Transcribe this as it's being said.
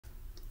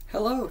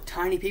Hello,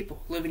 tiny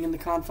people living in the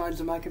confines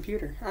of my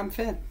computer. I'm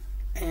Finn,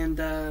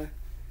 and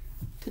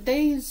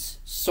today's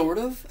sort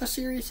of a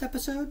serious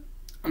episode.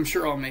 I'm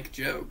sure I'll make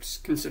jokes,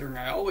 considering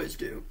I always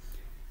do.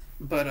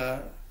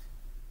 But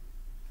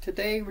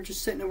today we're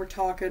just sitting and we're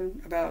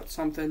talking about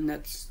something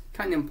that's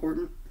kind of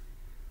important.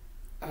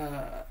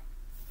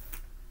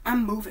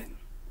 I'm moving.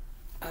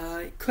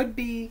 It could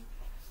be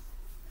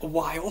a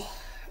while,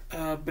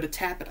 but it's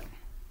happening.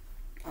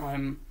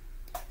 I'm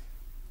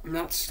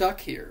not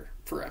stuck here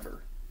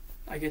forever.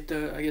 I get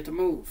to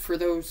move. For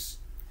those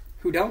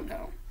who don't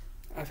know,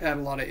 I've had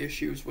a lot of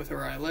issues with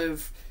where I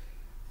live,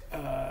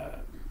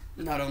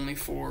 not only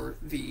for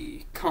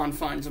the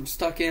confines I'm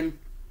stuck in,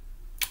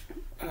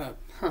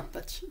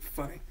 that's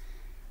funny,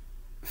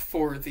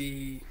 for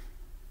the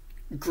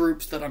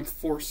groups that I'm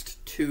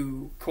forced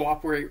to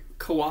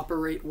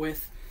cooperate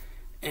with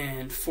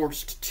and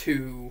forced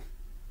to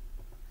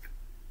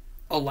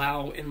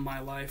allow in my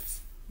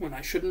life when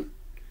I shouldn't,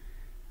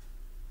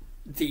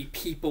 the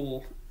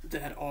people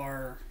that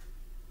are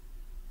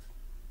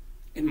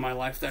in my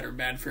life that are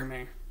bad for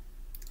me,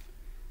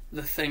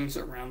 the things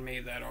around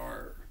me that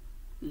are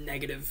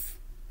negative,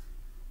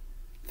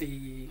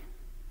 the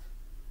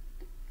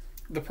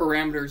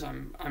parameters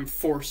I'm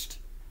forced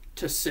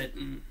to sit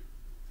and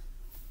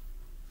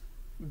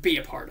be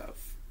a part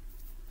of,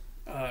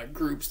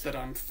 groups that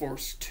I'm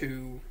forced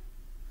to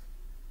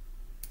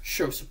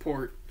show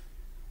support,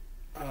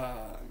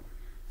 a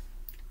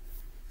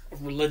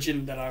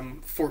religion that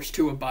I'm forced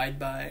to abide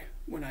by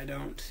when I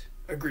don't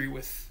agree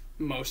with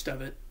most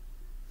of it,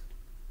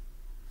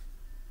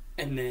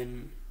 and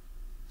then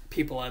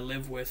people I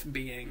live with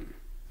being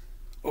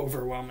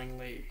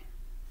overwhelmingly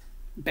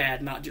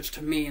bad, not just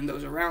to me and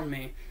those around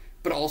me,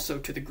 but also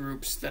to the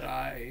groups that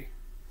I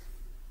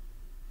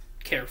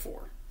care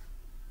for.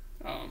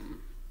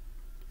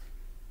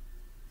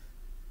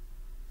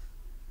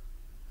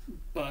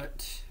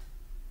 But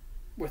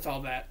with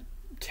all that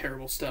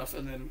terrible stuff,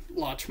 and then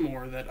lots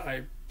more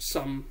that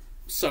some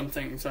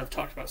things I've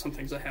talked about, some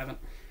things I haven't.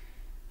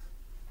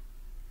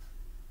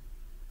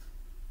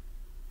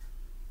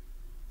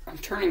 I'm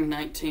turning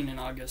 19 in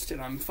August,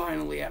 and I'm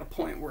finally at a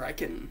point where I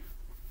can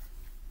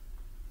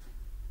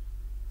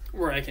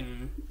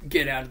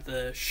get out of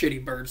the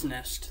shitty bird's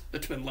nest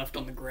that's been left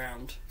on the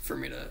ground for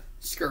me to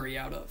scurry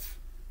out of.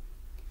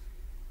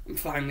 I'm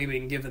finally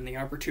being given the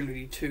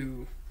opportunity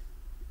to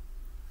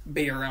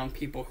be around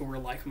people who are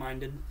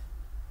like-minded,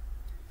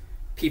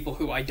 people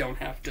who I don't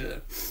have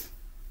to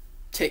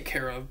take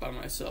care of by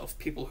myself,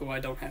 people who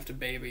I don't have to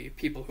baby,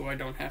 people who I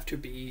don't have to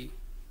be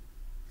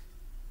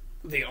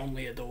the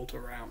only adult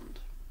around,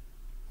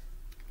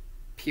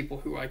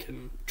 people who I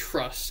can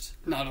trust,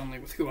 not only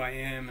with who I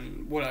am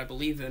and what I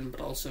believe in,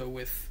 but also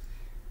with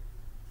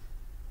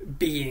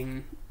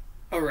being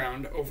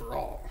around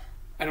overall.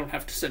 I don't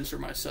have to censor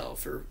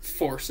myself or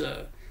force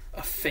a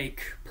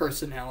fake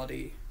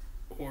personality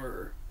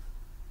or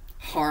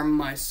harm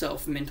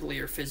myself mentally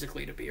or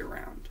physically to be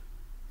around.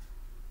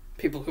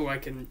 People who I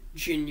can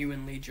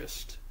genuinely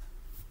just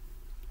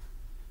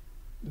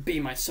be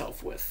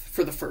myself with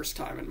for the first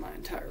time in my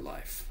entire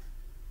life.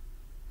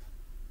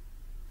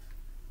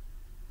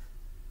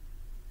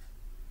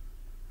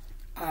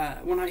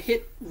 When I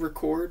hit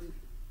record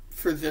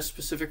for this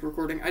specific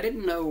recording, I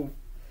didn't know,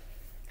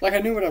 I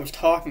knew what I was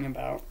talking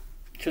about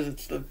because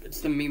it's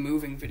the me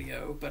moving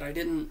video, but I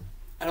don't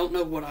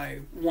know what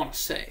I want to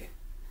say.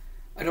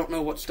 I don't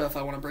know what stuff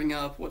I want to bring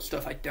up, what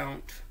stuff I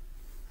don't,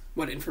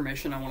 what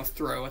information I want to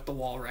throw at the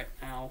wall right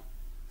now.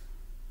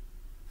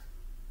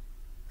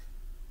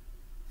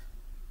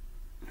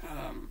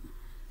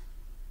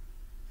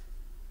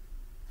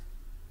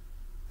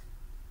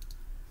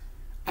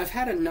 I've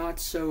had a not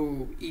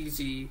so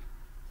easy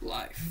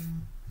life.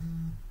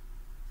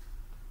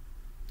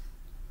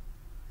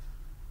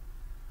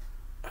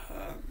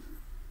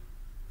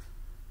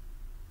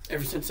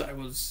 Ever since I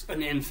was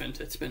an infant,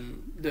 it's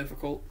been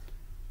difficult.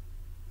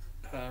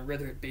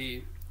 Whether it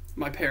be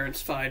my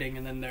parents fighting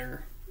and then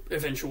their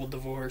eventual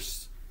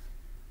divorce,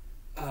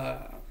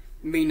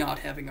 me not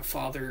having a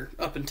father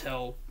up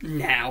until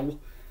now,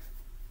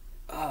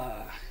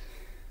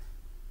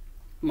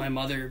 my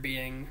mother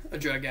being a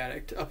drug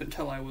addict up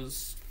until I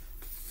was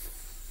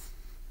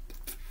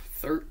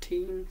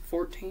 13,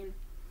 14,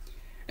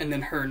 and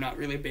then her not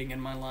really being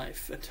in my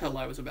life until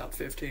I was about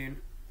 15.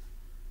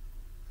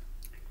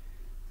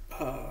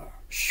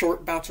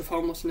 Short bouts of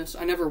homelessness.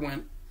 I never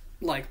went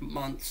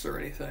months or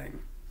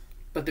anything,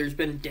 but there's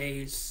been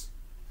days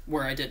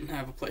where I didn't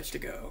have a place to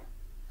go.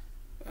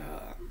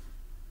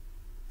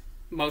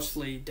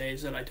 Mostly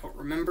days that I don't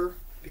remember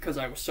because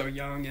I was so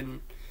young,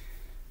 and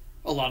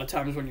a lot of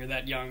times when you're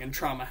that young and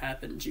trauma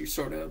happens, you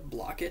sort of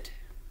block it,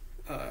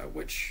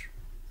 which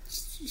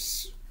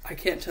I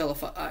can't tell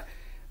if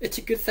it's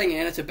a good thing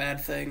and it's a bad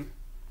thing.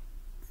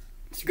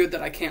 It's good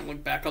that I can't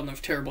look back on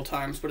those terrible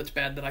times, but it's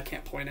bad that I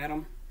can't point at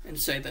them and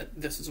say that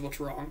this is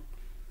what's wrong.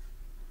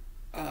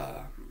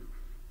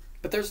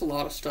 But there's a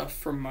lot of stuff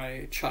from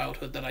my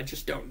childhood that I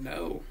just don't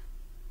know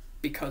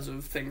because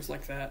of things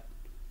like that.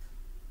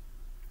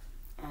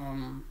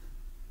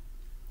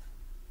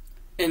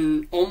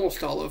 And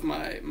almost all of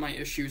my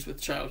issues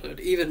with childhood,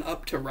 even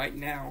up to right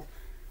now,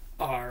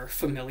 are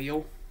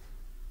familial.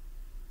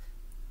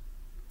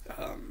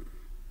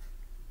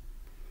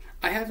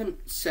 I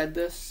haven't said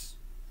this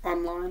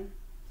online.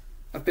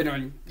 I've been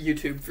on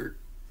YouTube for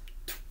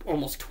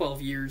almost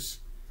 12 years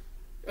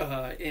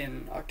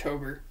in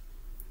October.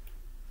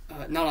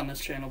 Not on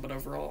this channel, but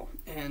overall.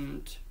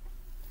 And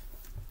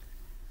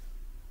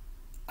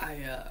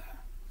I've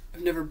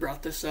never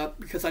brought this up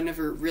because I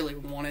never really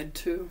wanted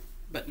to,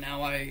 but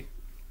now I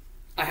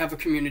have a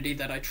community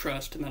that I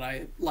trust and that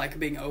I like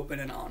being open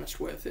and honest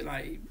with, and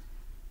I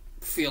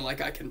feel like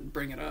I can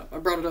bring it up. I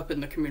brought it up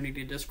in the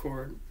community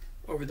Discord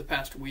over the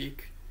past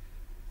week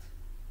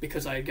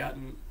because I had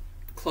gotten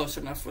close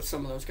enough with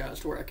some of those guys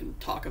to where I can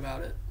talk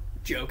about it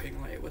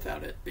jokingly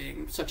without it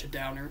being such a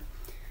downer.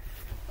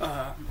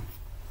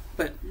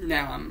 But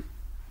now I'm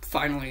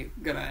finally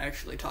gonna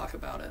actually talk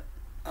about it.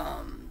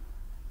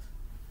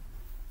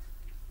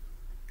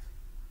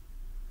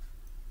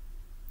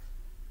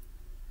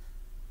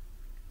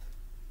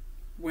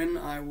 When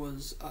I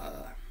was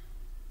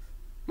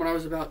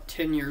about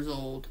 10 years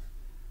old,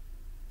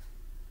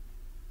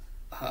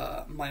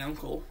 my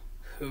uncle,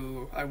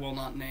 who I will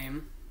not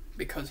name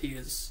because he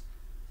is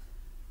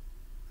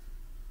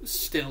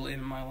still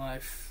in my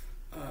life,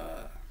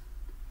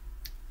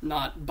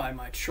 not by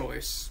my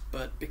choice,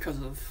 but because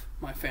of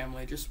my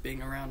family just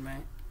being around me.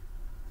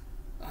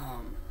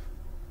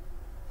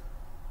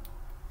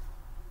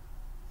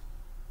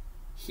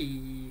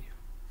 He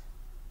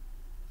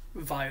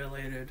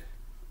violated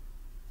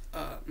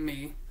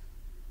me,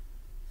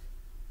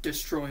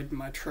 destroyed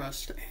my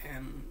trust,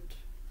 and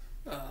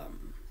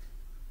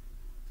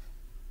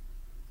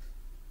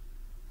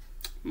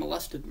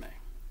molested me.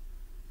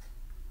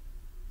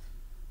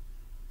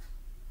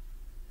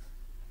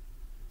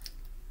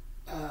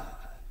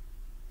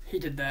 He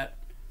did that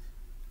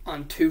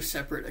on 2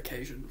 separate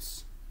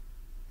occasions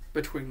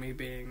between me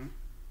being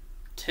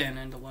 10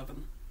 and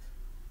 11.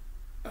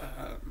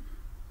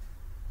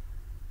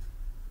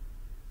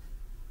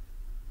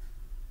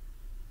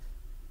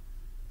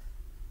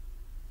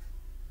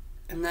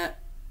 And that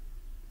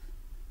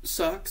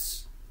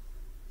sucks,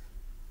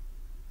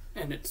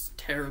 and it's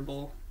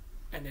terrible,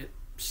 and it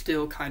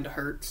still kind of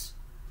hurts.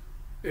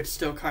 It's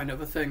still kind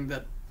of a thing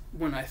that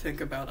when I think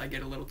about, I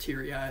get a little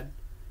teary-eyed.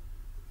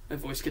 My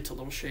voice gets a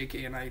little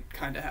shaky, and I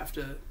kind of have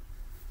to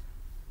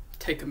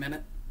take a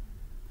minute.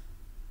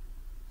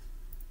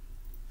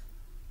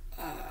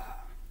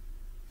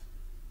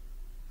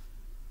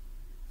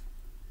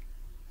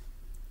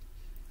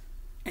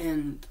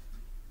 And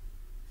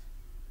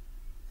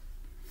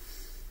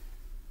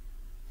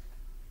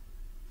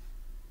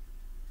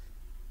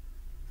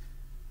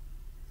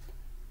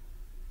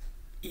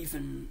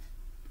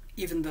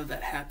even though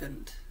that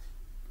happened,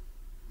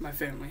 my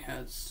family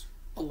has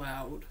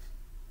allowed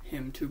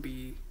him to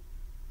be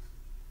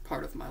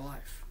part of my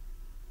life.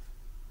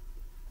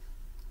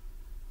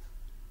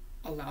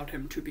 Allowed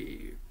him to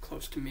be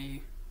close to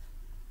me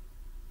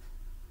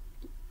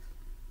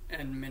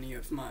and many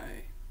of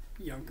my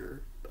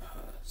younger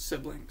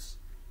siblings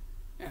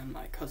and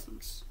my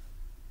cousins.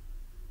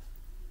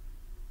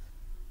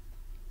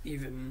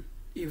 Even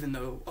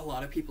though a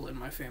lot of people in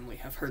my family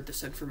have heard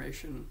this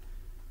information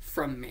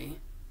from me,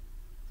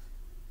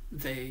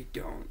 they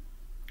don't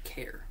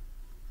care.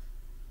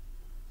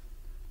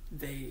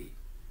 They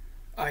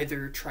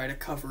either try to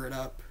cover it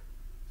up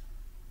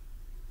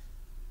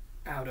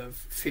out of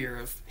fear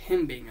of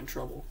him being in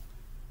trouble,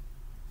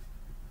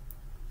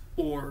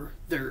 or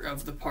they're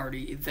of the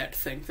party that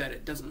think that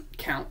it doesn't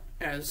count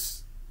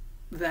as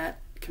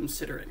that,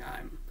 considering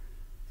I'm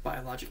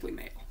biologically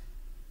male.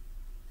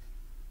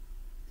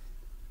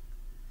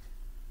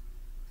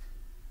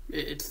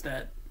 It's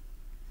that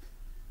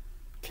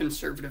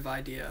conservative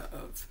idea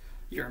of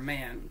you're a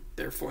man,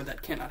 therefore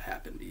that cannot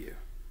happen to you.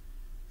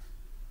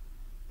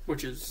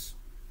 Which is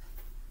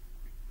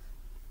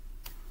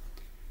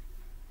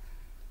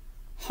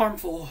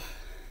harmful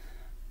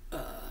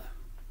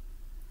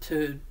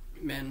to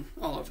men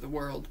all over the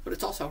world, but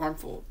it's also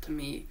harmful to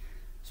me,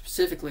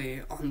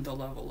 specifically on the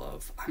level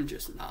of I'm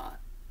just not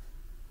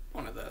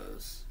one of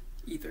those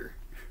either.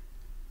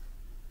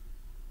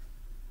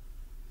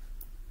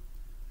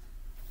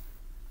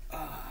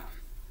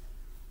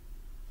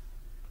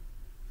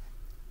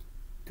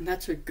 And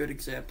that's a good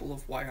example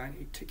of why I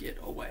need to get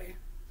away.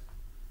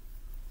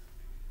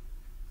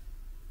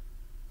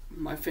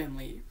 My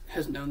family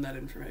has known that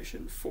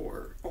information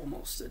for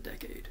almost a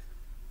decade.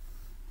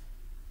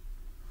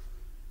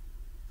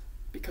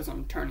 Because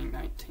I'm turning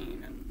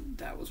 19 and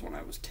that was when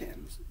I was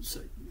 10.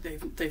 So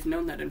they've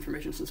known that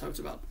information since I was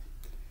about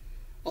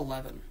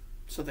 11.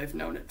 So they've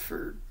known it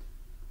for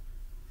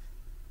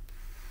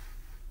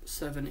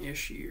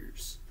 7-ish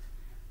years.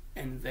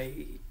 And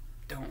they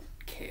don't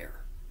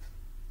care.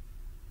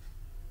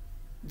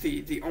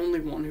 The only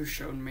one who's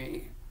shown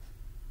me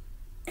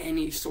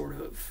any sort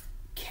of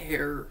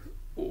care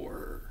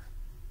or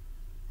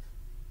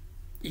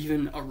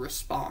even a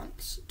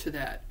response to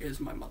that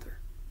is my mother.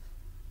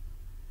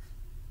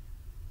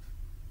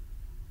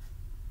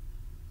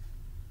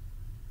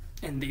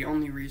 And the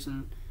only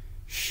reason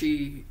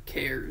she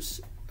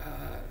cares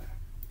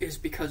is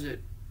because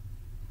it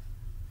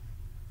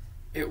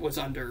was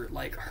under,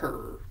 like,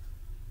 her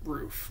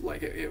roof.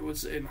 Like, it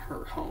was in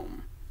her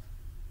home.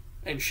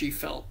 And she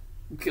felt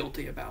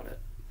guilty about it.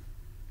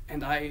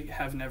 And I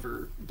have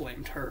never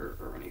blamed her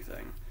or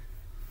anything.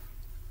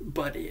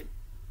 But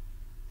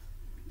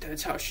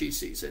that's how she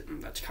sees it,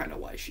 and that's kind of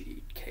why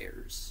she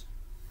cares.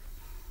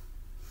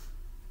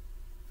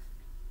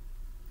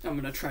 I'm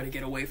going to try to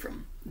get away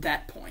from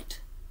that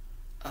point.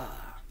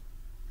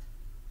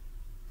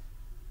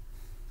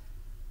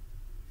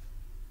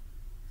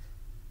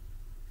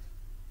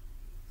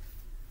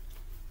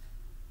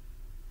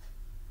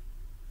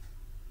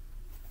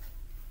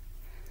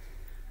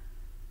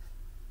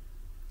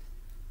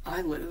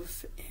 I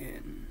live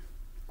in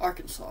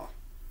Arkansas,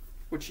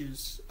 which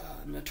is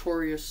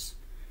notorious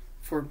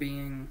for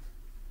being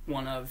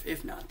one of,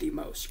 if not the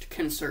most,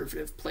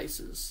 conservative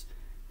places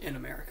in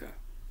America.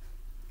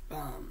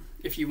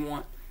 If you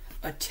want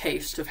a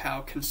taste of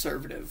how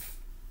conservative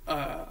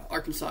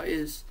Arkansas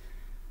is,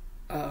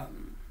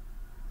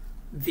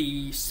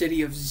 the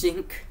city of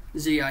Zinc,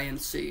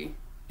 Z-I-N-C,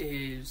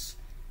 is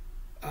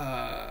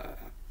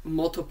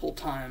multiple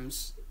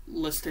times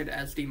listed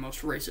as the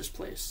most racist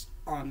place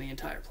on the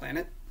entire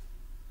planet.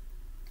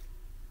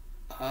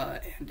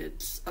 And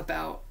it's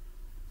about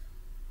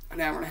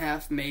an hour and a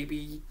half,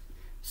 maybe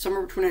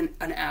somewhere between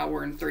an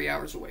hour and 3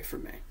 hours away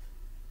from me.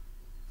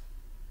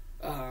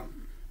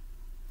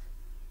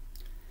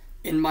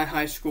 In my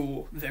high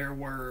school, there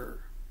were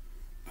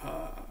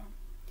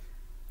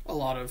a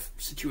lot of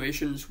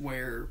situations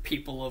where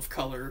people of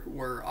color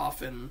were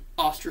often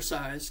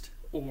ostracized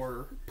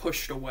or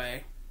pushed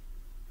away.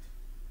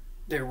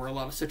 There were a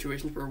lot of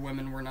situations where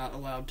women were not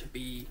allowed to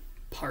be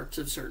parts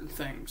of certain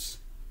things.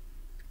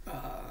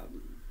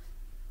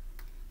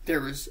 There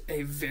was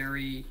a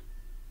very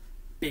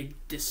big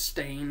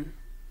disdain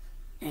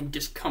and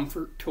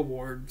discomfort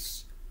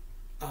towards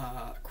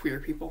queer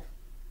people.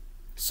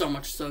 So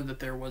much so that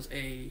there was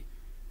a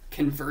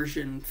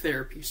conversion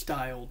therapy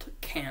styled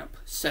camp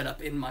set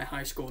up in my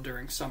high school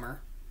during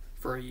summer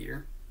for a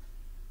year.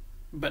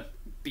 But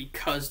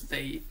because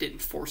they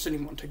didn't force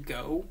anyone to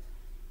go,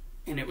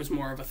 and it was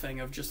more of a thing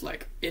of just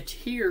like, it's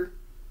here,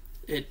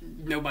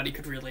 nobody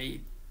could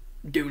really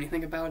do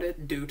anything about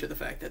it due to the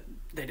fact that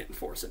they didn't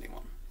force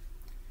anyone.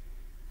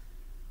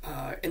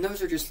 And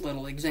those are just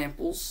little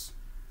examples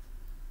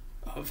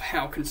of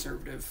how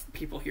conservative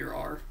people here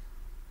are.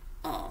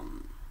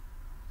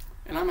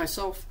 And I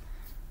myself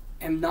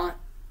am not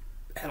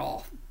at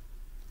all.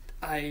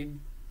 How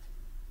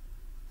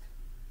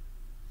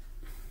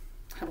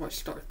do I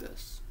start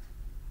this?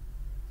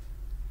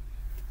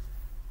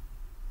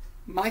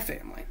 My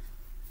family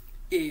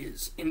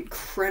is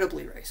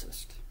incredibly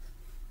racist.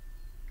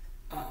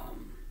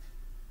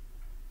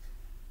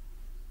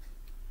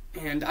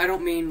 And I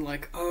don't mean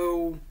like,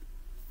 oh,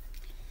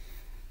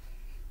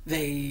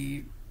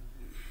 they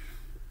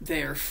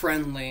are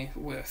friendly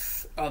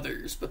with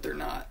others, but they're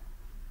not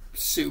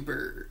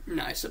super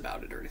nice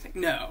about it or anything.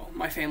 No,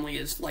 my family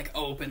is like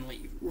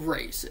openly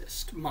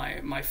racist.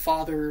 My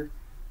father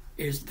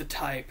is the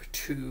type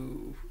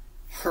to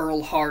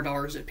hurl hard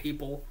R's at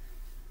people.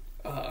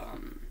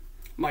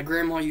 My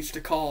grandma used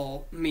to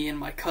call me and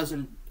my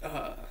cousin,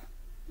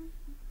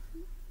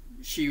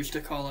 she used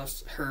to call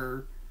us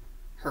her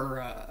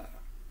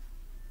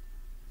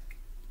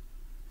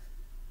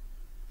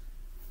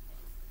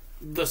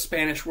the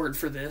Spanish word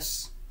for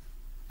this,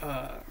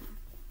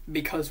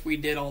 because we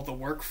did all the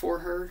work for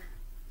her,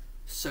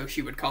 so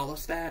she would call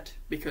us that,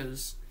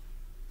 because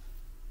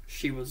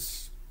she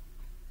was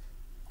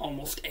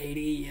almost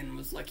 80 and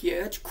was like,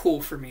 yeah, it's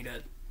cool for me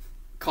to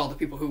call the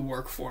people who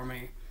work for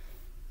me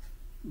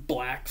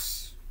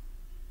blacks,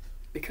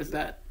 because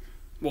that,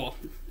 well,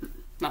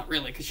 not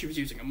really, because she was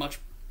using a much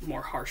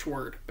more harsh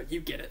word, but you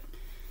get it.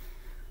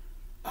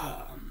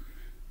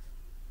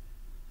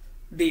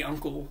 The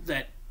uncle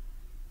that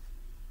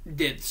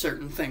did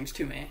certain things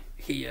to me,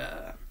 he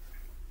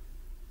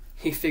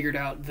figured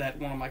out that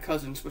one of my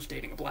cousins was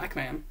dating a black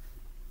man,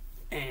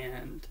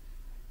 and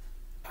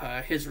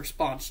his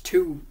response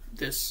to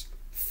this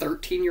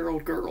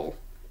 13-year-old girl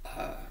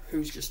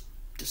who's just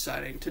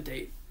deciding to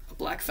date a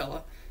black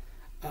fella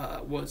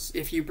was,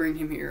 if you bring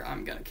him here,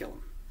 I'm gonna kill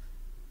him.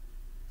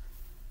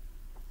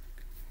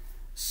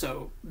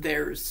 So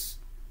there's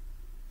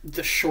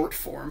the short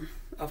form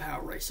of how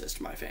racist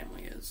my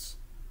family is,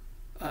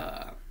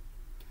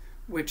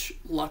 which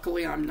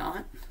luckily I'm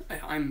not.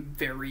 I'm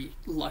very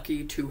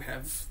lucky to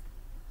have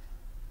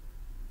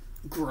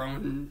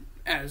grown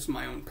as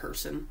my own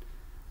person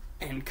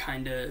and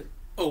kind of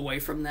away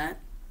from that.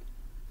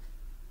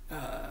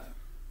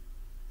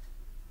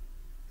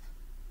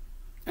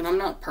 And I'm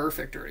not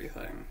perfect or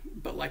anything,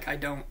 but like I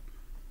don't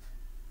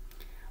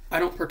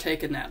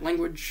partake in that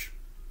language.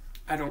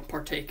 I don't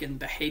partake in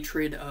the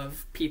hatred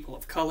of people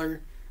of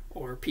color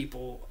or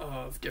people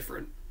of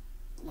different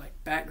like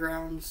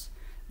backgrounds.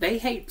 They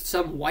hate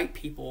some white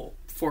people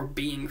for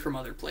being from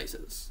other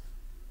places,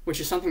 which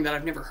is something that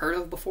I've never heard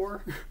of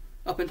before.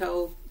 up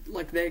until,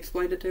 like, they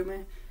explained it to me.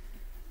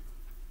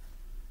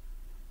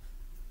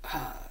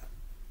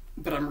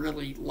 But I'm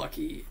really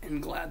lucky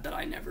and glad that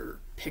I never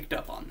picked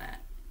up on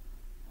that.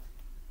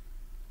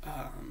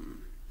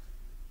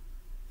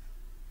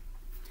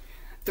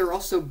 They're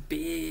also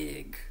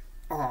big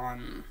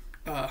on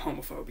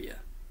homophobia.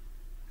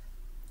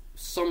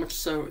 So much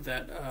so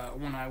that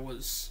when I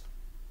was,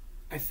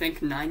 I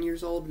think, 9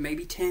 years old,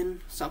 maybe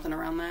 10, something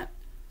around that,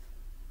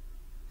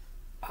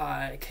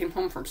 I came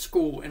home from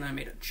school and I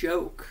made a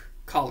joke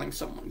calling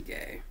someone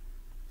gay.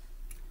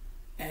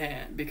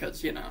 And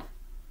because, you know,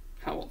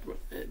 how old would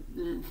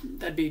it?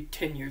 That'd be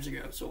 10 years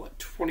ago, so what,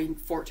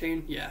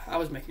 2014? Yeah, I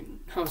was making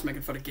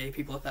fun of gay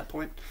people at that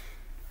point.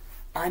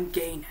 I'm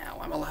gay now,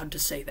 I'm allowed to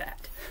say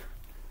that.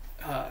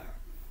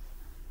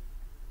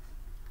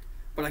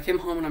 But I came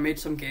home and I made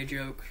some gay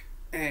joke,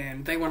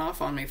 and they went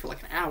off on me for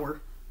like an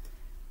hour,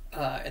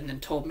 and then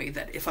told me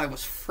that if I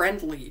was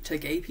friendly to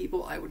gay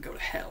people, I would go to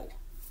hell.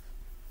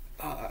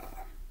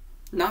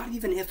 Not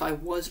even if I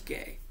was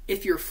gay.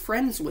 If you're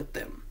friends with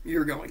them,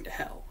 you're going to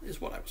hell, is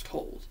what I was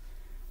told.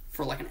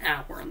 For like an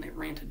hour, and they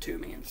ranted to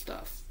me and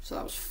stuff. So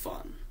that was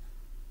fun.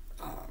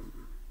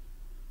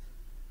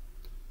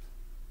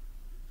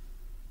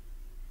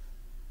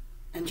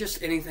 And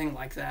just anything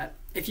like that.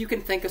 If you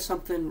can think of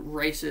something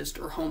racist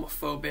or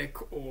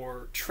homophobic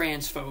or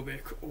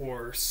transphobic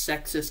or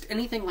sexist,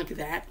 anything like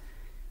that,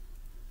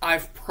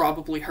 I've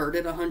probably heard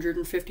it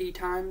 150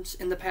 times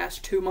in the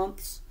past 2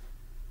 months.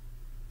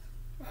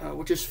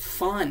 Which is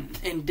fun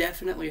and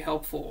definitely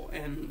helpful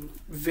and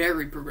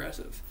very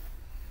progressive.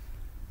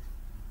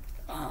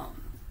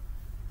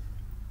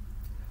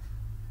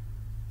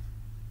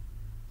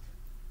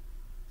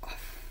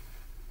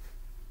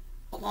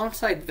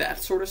 Alongside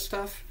that sort of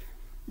stuff,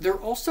 they're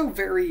also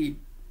very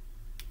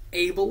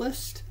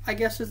ableist, I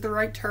guess is the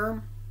right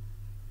term.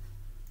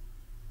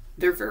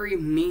 They're very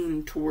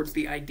mean towards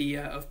the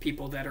idea of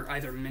people that are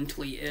either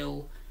mentally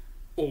ill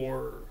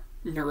or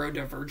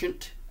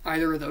neurodivergent,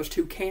 either of those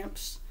two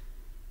camps.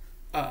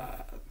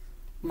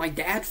 My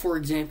dad, for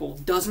example,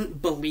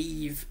 doesn't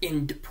believe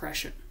in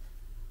depression.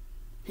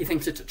 He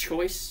thinks it's a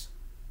choice.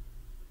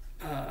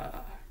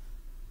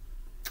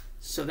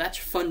 So that's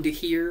fun to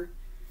hear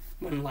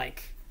when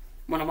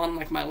I'm on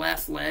like my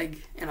last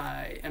leg and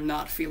I am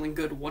not feeling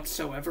good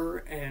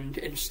whatsoever, and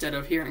instead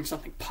of hearing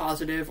something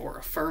positive or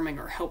affirming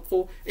or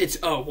helpful, it's,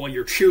 oh, well,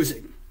 you're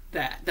choosing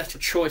that. That's a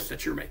choice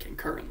that you're making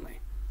currently.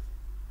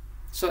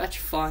 So that's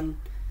fun.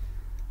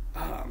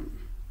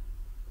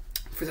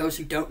 For those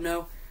who don't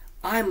know,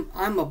 I'm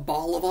a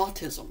ball of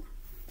autism.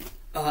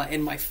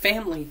 In my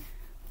family,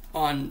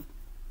 on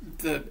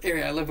the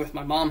area I live with,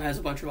 my mom has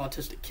a bunch of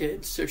autistic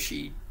kids, so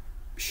she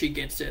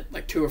gets it.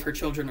 Like, 2 of her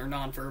children are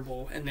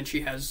nonverbal, and then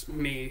she has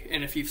me,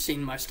 and if you've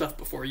seen my stuff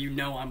before, you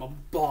know I'm a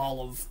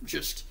ball of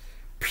just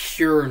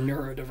pure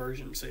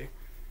neurodivergency.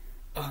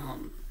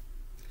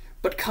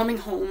 But coming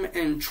home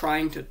and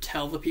trying to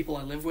tell the people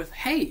I live with,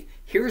 hey,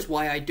 here's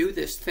why I do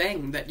this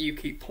thing that you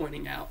keep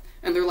pointing out.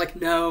 And they're like,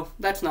 no,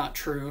 that's not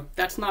true.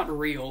 That's not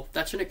real.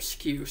 That's an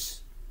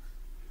excuse.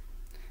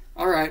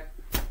 Alright.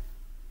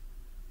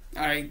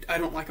 I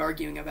don't like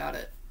arguing about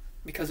it,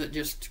 because it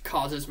just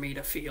causes me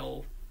to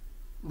feel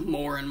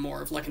more and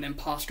more of like an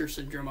imposter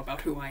syndrome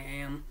about who I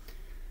am.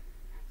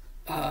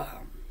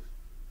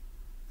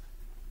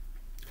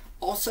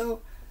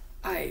 Also,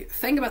 I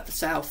think about the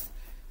South.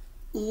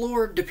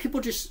 Lord, do people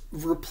just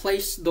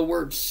replace the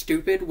word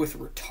stupid with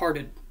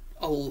retarded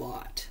a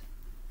lot?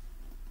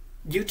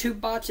 YouTube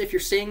bots, if you're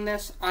seeing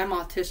this, I'm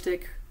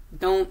autistic.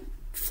 Don't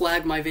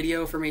flag my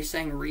video for me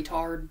saying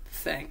retard.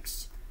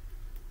 Thanks.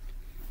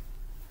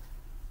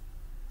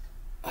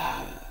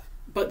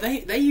 But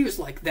they use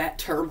like that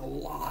term a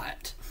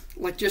lot.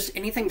 Like, just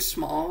anything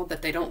small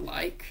that they don't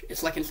like,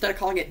 it's like instead of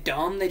calling it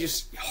dumb, they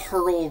just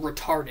hurl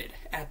retarded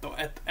at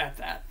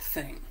that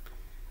thing.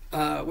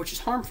 Which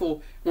is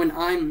harmful when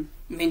I'm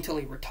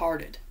mentally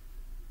retarded.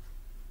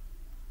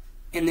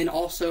 And then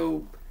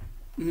also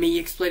me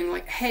explaining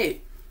like,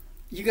 hey,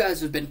 you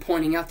guys have been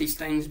pointing out these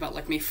things about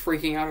like me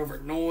freaking out over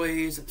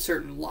noise and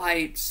certain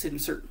lights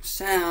and certain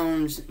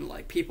sounds and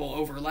like people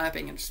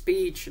overlapping in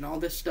speech and all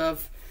this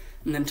stuff.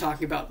 And then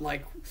talking about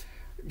like,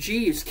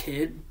 geez,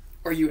 kid,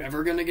 are you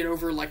ever gonna get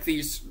over like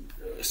these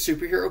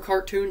superhero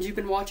cartoons you've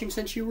been watching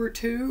since you were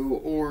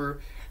 2? Or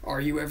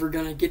are you ever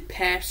gonna get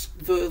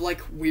past the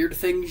like weird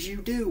things you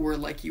do where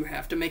like you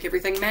have to make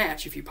everything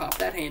match? If you pop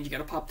that hand, you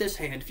gotta pop this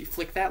hand. If you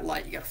flick that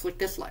light, you gotta flick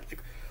this light.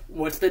 Like,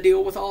 what's the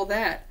deal with all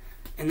that?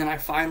 And then I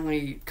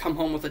finally come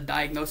home with a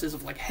diagnosis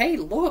of like, hey,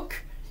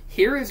 look,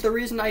 here is the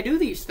reason I do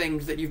these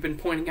things that you've been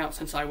pointing out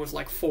since I was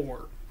like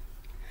 4.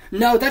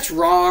 No, that's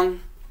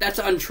wrong. That's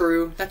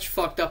untrue. That's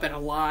fucked up and a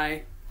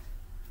lie.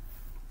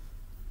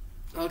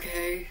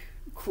 Okay,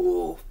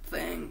 cool,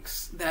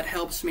 thanks. That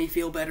helps me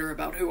feel better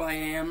about who I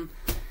am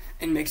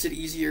and makes it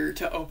easier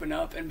to open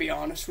up and be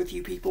honest with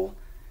you people.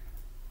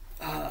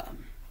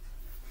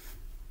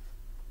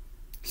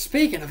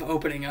 Speaking of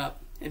opening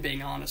up and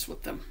being honest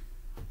with them,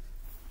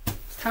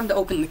 it's time to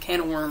open the can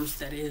of worms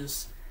that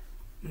is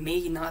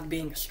me not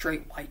being a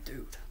straight white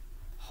dude.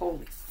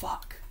 Holy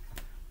fuck.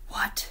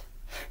 What?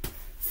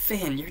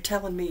 Finn, you're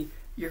telling me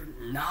you're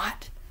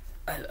not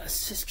a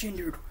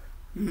cisgendered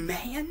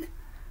man?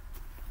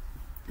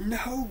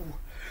 No.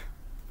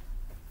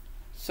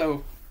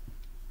 So,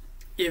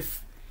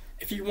 if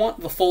you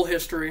want the full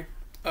history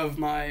of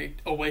my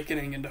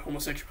awakening into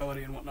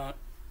homosexuality and whatnot,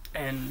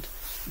 and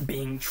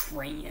being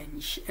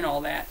trans and all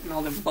that, and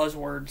all the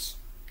buzzwords,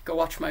 go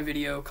watch my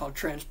video called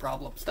Trans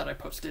Problems that I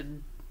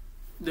posted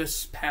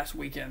this past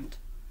weekend.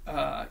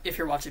 If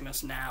you're watching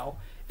this now.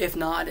 If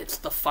not, it's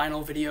the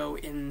final video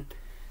in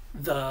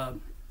the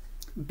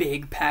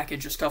big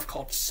package of stuff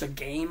called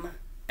Sagame,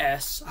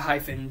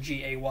 S-Gay-M,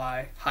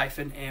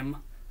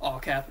 all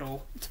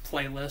capital. It's a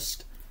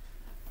playlist.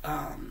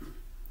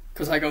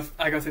 Because I go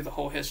through the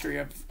whole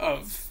history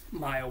of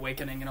my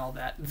awakening and all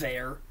that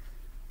there.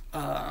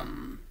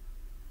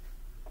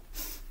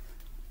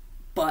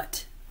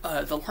 But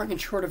the long and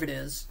short of it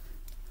is,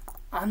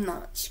 I'm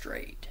not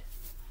straight.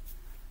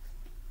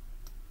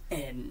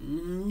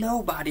 And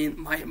nobody,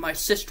 my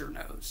sister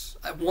knows.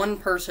 One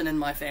person in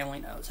my family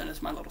knows, and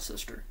it's my little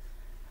sister.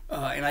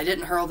 And I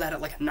didn't hurl that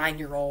at like a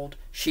 9-year-old.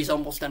 She's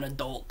almost an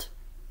adult.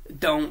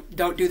 Don't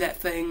do that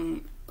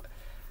thing.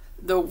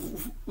 The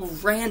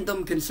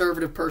random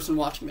conservative person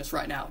watching this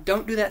right now,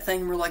 don't do that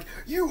thing and we're like,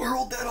 you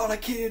hurled that on a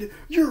kid,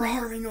 you're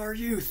harming our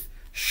youth.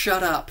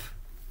 Shut up.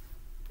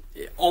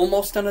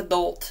 Almost an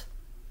adult.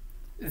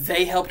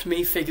 They helped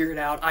me figure it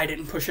out. I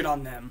didn't push it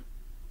on them.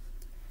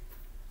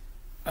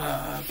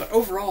 But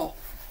overall,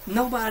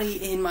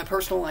 nobody in my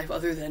personal life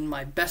other than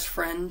my best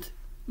friend,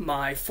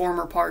 my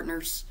former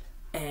partners,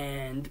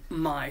 and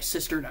my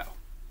sister know.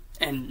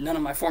 And none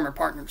of my former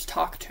partners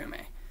talk to me.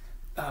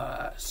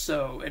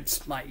 So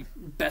it's my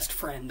best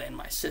friend and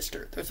my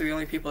sister. Those are the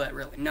only people that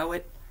really know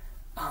it.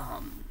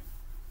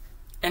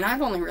 And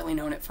I've only really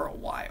known it for a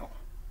while.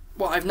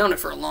 Well, I've known it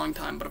for a long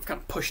time, but I've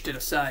kind of pushed it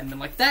aside and been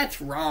like, that's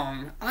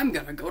wrong. I'm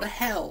gonna go to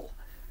hell.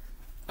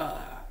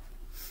 But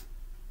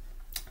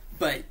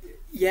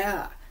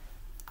yeah,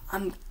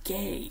 I'm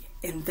gay,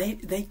 and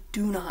they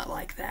do not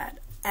like that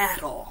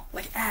at all.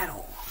 Like, at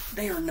all.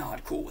 They are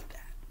not cool with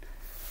that.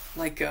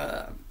 Like,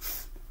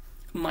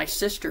 my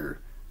sister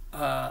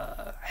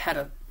had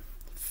a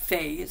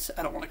phase,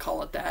 I don't want to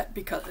call it that,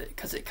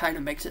 because it kind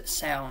of makes it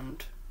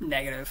sound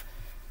negative.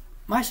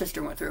 My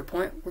sister went through a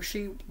point where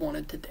she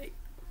wanted to date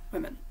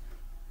women.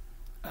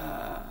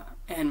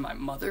 And my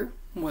mother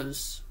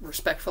was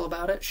respectful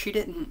about it. She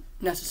didn't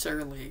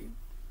necessarily,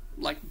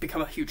 like,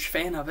 become a huge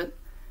fan of it.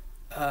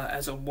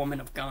 As a woman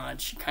of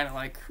God, she kind of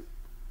like,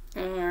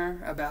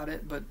 about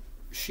it, but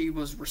she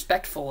was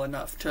respectful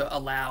enough to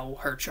allow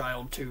her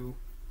child to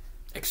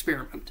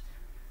experiment.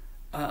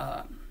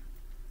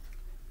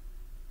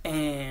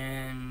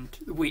 And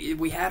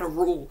we had a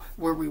rule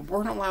where we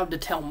weren't allowed to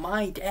tell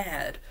my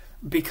dad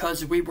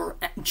because we were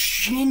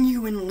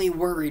genuinely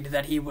worried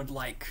that he would,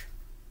 like,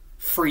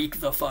 freak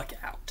the fuck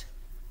out.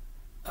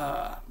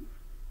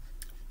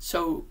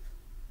 So,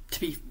 to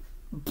be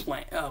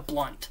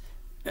blunt,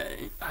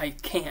 I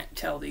can't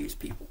tell these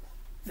people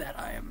that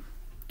I am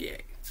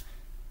gay.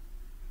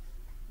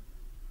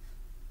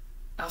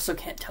 I also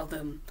can't tell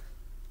them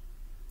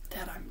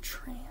that I'm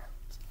trans.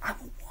 I'm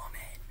a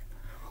woman.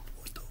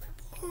 What the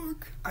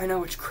fuck? I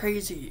know, it's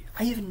crazy.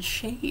 I even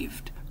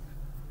shaved.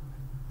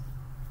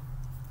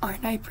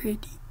 Aren't I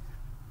pretty?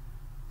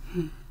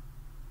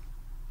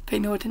 Pay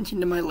no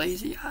attention to my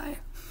lazy eye.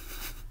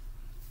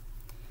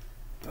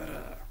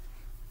 But,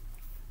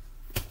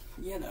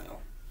 you know.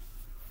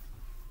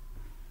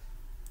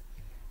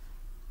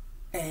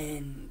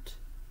 And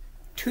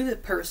to the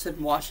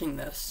person watching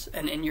this,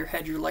 and in your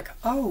head you're like,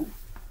 oh,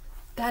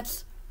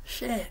 that's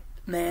shit,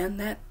 man,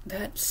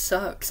 that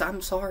sucks, I'm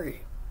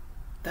sorry.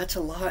 That's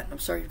a lot, and I'm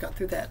sorry you've gone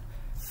through that.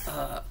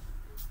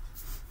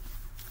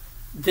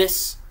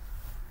 This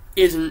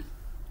isn't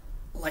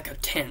like a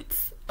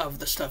tenth of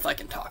the stuff I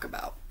can talk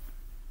about.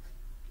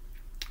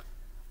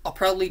 I'll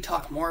probably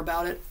talk more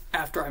about it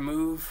after I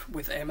move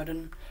with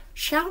Amadon.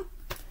 Shout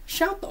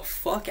the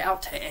fuck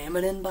out to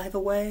Amadon, by the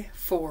way,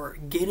 for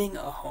getting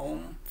a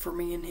home for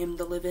me and him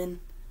to live in.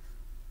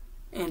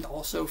 And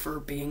also for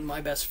being my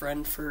best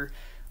friend for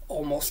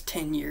almost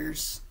 10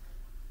 years.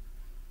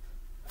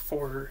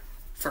 For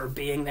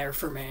being there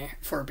for me.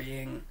 For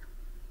being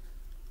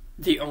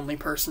the only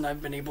person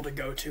I've been able to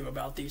go to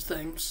about these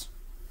things.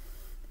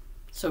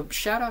 So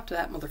shout out to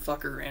that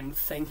motherfucker and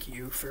thank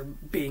you for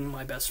being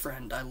my best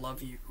friend. I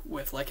love you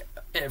with, like,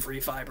 every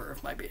fiber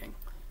of my being.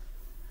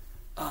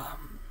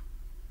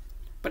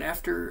 But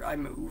after I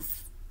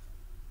move,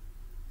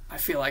 I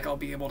feel like I'll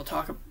be able to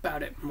talk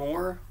about it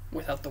more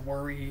without the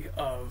worry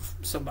of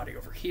somebody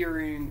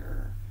overhearing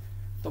or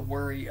the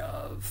worry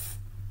of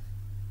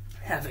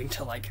having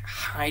to, like,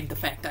 hide the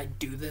fact I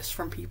do this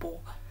from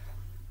people.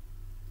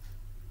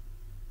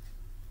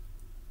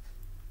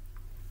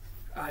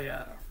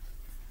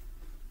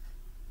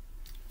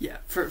 Yeah,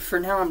 for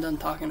now I'm done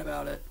talking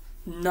about it.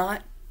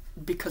 Not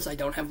because I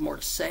don't have more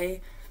to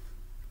say,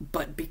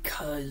 but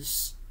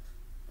because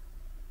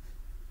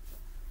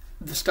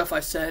the stuff I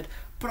said,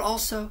 but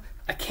also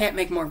I can't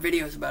make more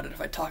videos about it if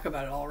I talk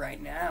about it all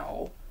right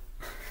now.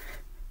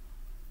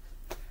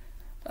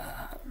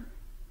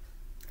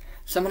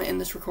 So I'm going to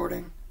end this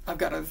recording. I've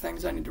got other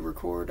things I need to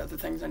record, other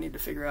things I need to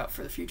figure out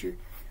for the future.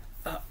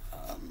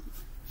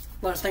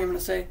 Last thing I'm going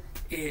to say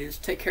is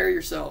take care of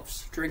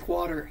yourselves. Drink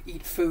water,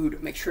 eat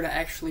food, make sure to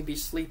actually be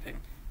sleeping.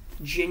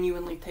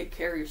 Genuinely take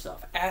care of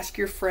yourself. Ask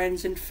your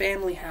friends and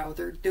family how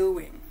they're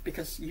doing,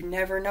 because you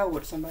never know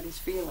what somebody's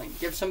feeling.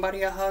 Give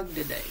somebody a hug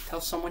today.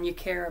 Tell someone you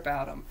care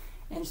about them.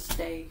 And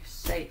stay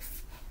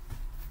safe.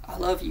 I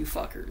love you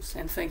fuckers,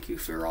 and thank you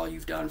for all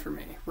you've done for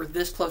me. We're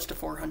this close to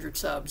 400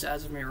 subs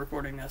as of me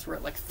recording this. We're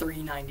at like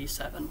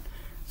 397.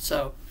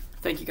 So,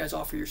 thank you guys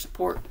all for your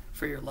support,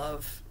 for your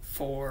love,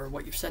 for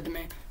what you've said to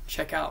me.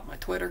 Check out my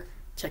Twitter.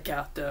 Check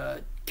out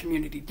the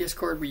community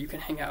Discord where you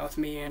can hang out with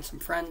me and some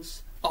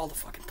friends all the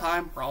fucking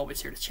time. We're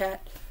always here to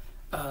chat.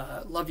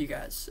 Love you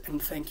guys, and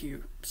thank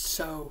you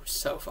so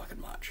fucking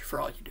much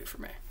for all you do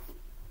for me.